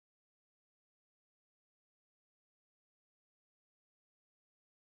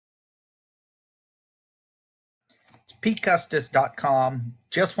PeteGustis.com.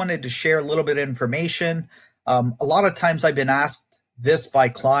 Just wanted to share a little bit of information. A lot of times I've been asked this by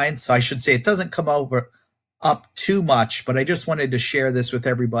clients. So I should say it doesn't come up too much, but I just wanted to share this with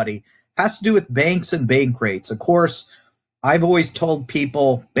everybody. It has to do with banks and bank rates. Of course, I've always told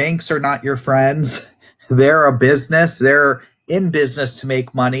people banks are not your friends. They're a business. They're in business to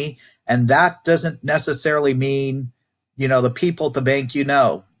make money. And that doesn't necessarily mean, the people at the bank,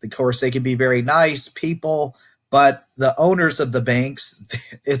 Of course, they can be very nice people, but the owners of the banks,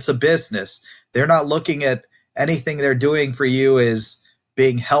 it's a business. They're not looking at anything they're doing for you as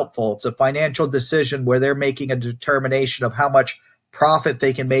being helpful. It's a financial decision where they're making a determination of how much profit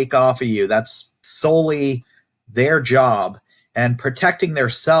they can make off of you. That's solely their job, and protecting their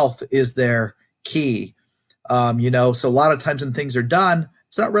self is their key. So a lot of times when things are done,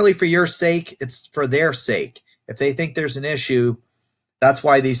 it's not really for your sake, it's for their sake. If they think there's an issue, that's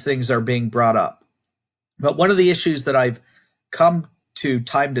why these things are being brought up. But one of the issues that I've come to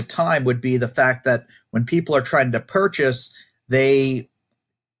time would be the fact that when people are trying to purchase, they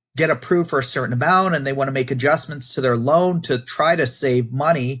get approved for a certain amount and they want to make adjustments to their loan to try to save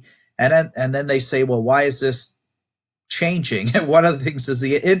money. And then they say, well, why is this changing? And one of the things is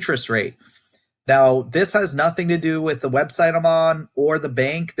the interest rate. Now, this has nothing to do with the website I'm on or the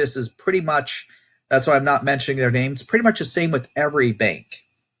bank. This is pretty much, that's why I'm not mentioning their names, pretty much the same with every bank.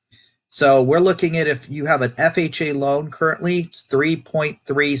 So we're looking at if you have an FHA loan currently, it's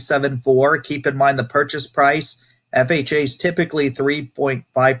 3.374. Keep in mind the purchase price. FHA is typically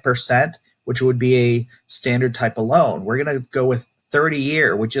 3.5%, which would be a standard type of loan. We're going to go with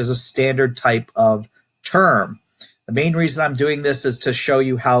 30-year, which is a standard type of term. The main reason I'm doing this is to show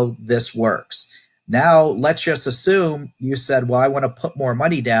you how this works. Now, let's just assume you said, well, I want to put more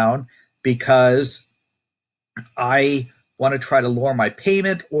money down because I want to try to lower my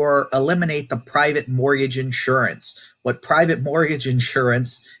payment or eliminate the private mortgage insurance. What private mortgage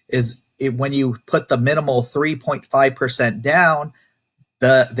insurance is, when you put the minimal 3.5% down,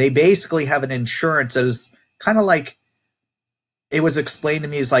 they basically have an insurance that is kind of like, it was explained to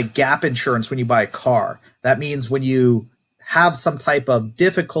me as like gap insurance when you buy a car. That means when you have some type of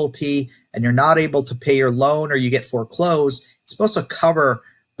difficulty and you're not able to pay your loan or you get foreclosed, it's supposed to cover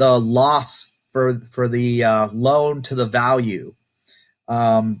the loss for the loan to the value.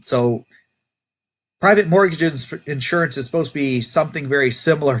 So private mortgage insurance is supposed to be something very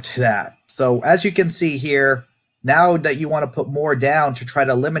similar to that. So as you can see here, now that you want to put more down to try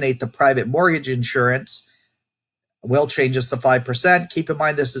to eliminate the private mortgage insurance, we'll change this to 5%. Keep in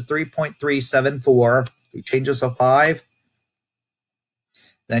mind this is 3.374. We change this to 5.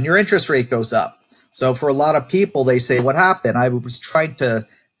 Then your interest rate goes up. So for a lot of people, they say, what happened? I was trying to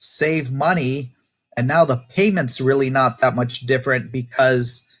save money, and now the payment's really not that much different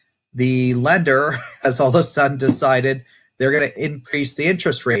because the lender has all of a sudden decided they're going to increase the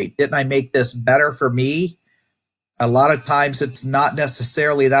interest rate. Didn't I make this better for me? A lot of times it's not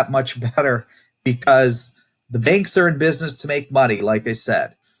necessarily that much better because the banks are in business to make money, like I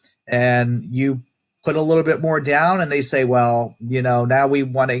said. And you put a little bit more down and they say, well, now we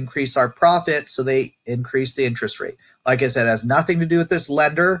want to increase our profit, so they increase the interest rate. Like I said, it has nothing to do with this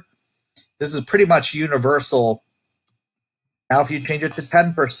lender. This is pretty much universal. Now, if you change it to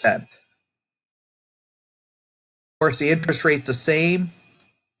 10%, of course, the interest rate's the same.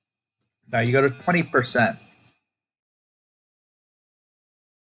 Now you go to 20%.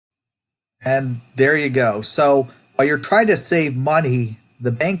 And there you go. So while you're trying to save money,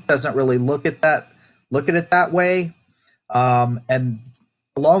 the bank doesn't really look at it that way. And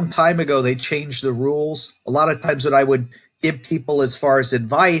a long time ago, they changed the rules. A lot of times what I would give people as far as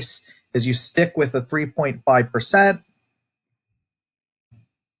advice is you stick with the 3.5%.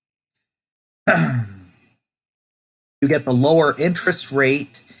 You get the lower interest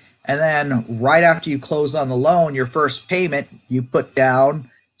rate. And then right after you close on the loan, your first payment, you put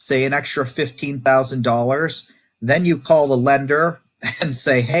down, say, an extra $15,000. Then you call the lender and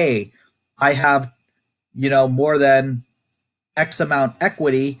say, hey, I have, more than X amount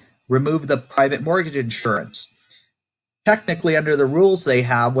equity, remove the private mortgage insurance. Technically, under the rules they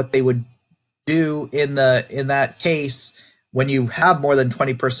have, what they would do in that case, when you have more than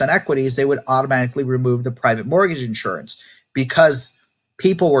 20% equities, they would automatically remove the private mortgage insurance. Because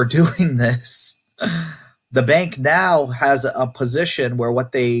people were doing this, the bank now has a position where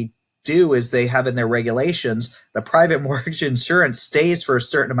what they do is they have in their regulations, the private mortgage insurance stays for a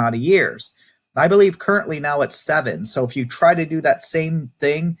certain amount of years. I believe currently now it's 7. So if you try to do that same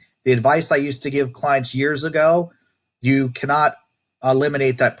thing, the advice I used to give clients years ago, you cannot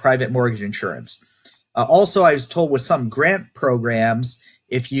eliminate that private mortgage insurance. Also, I was told with some grant programs,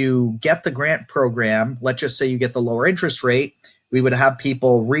 if you get the grant program, let's just say you get the lower interest rate, we would have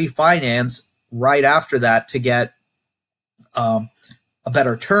people refinance right after that to get um, a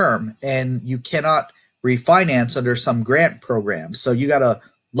better term. And you cannot refinance under some grant program. So you got to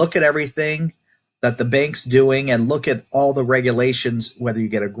look at everything that the bank's doing and look at all the regulations, whether you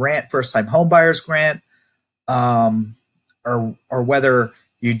get a grant, first time homebuyers grant, um, or whether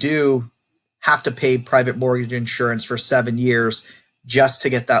you do have to pay private mortgage insurance for 7 years just to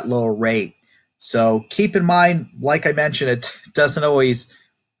get that lower rate. So keep in mind, like I mentioned, it doesn't always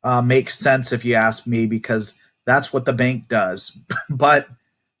make sense if you ask me, because that's what the bank does. But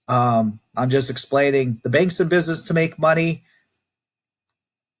I'm just explaining the bank's in business to make money.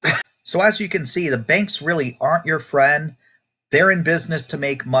 So as you can see, the banks really aren't your friend. They're in business to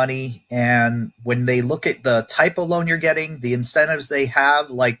make money. And when they look at the type of loan you're getting, the incentives they have,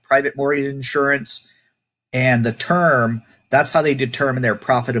 like private mortgage insurance and the term, that's how they determine their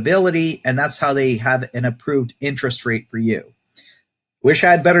profitability. And that's how they have an approved interest rate for you. Wish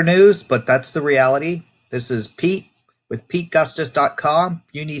I had better news, but that's the reality. This is Pete with PeteGustis.com.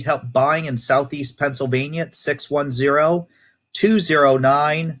 If you need help buying in Southeast Pennsylvania, it's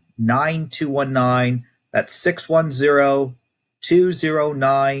 610-209-9219. That's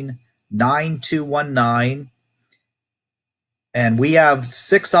 610-209-9219. And we have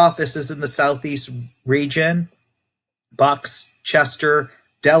 6 offices in the Southeast region: Bucks, Chester,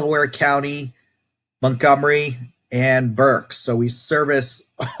 Delaware County, Montgomery, and Berks. So we service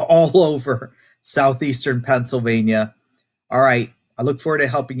all over Southeastern Pennsylvania. All right. I look forward to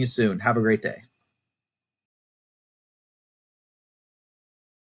helping you soon. Have a great day.